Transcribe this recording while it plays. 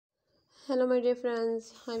Hello, my dear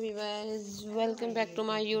friends. Hi, viewers. Welcome back to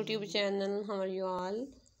my YouTube channel. How are you all?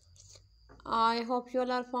 I hope you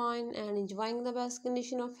all are fine and enjoying the best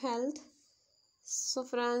condition of health. So,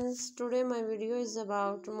 friends, today my video is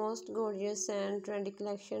about most gorgeous and trendy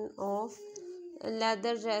collection of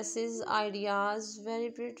leather dresses ideas.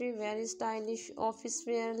 Very pretty, very stylish office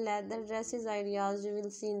wear leather dresses ideas you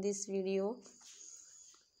will see in this video.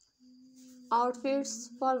 Outfits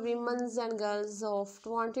for women and girls of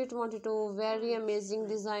 2022. Very amazing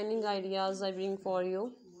designing ideas I bring for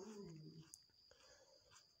you.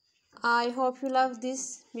 I hope you love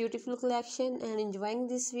this beautiful collection and enjoying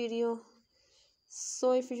this video.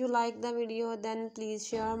 So if you like the video, then please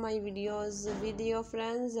share my videos with your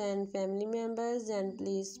friends and family members, and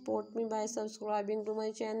please support me by subscribing to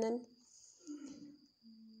my channel.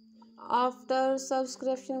 After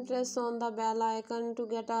subscription, press on the bell icon to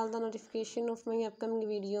get all the notification of my upcoming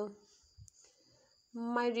video.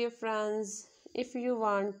 My dear friends, if you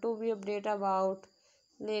want to be updated about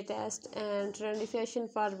latest and trendy fashion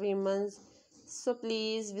for women, so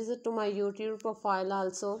please visit to my YouTube profile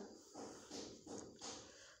also.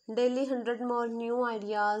 Daily 100 more new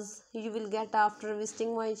ideas you will get after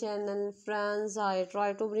visiting my channel. Friends, I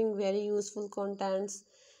try to bring very useful contents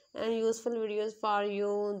and useful videos for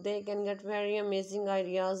you. They can get very amazing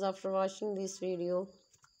ideas after watching this video.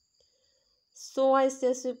 So I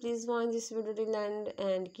suggest please watch this video till end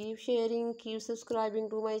and keep sharing, keep subscribing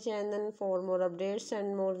to my channel for more updates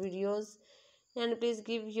and more videos. And please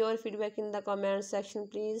give your feedback in the comment section.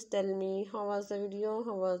 Please tell me how was the video,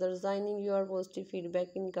 how was the designing. Your positive feedback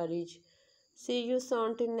encourage. See you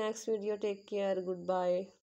soon till next video. Take care. Goodbye.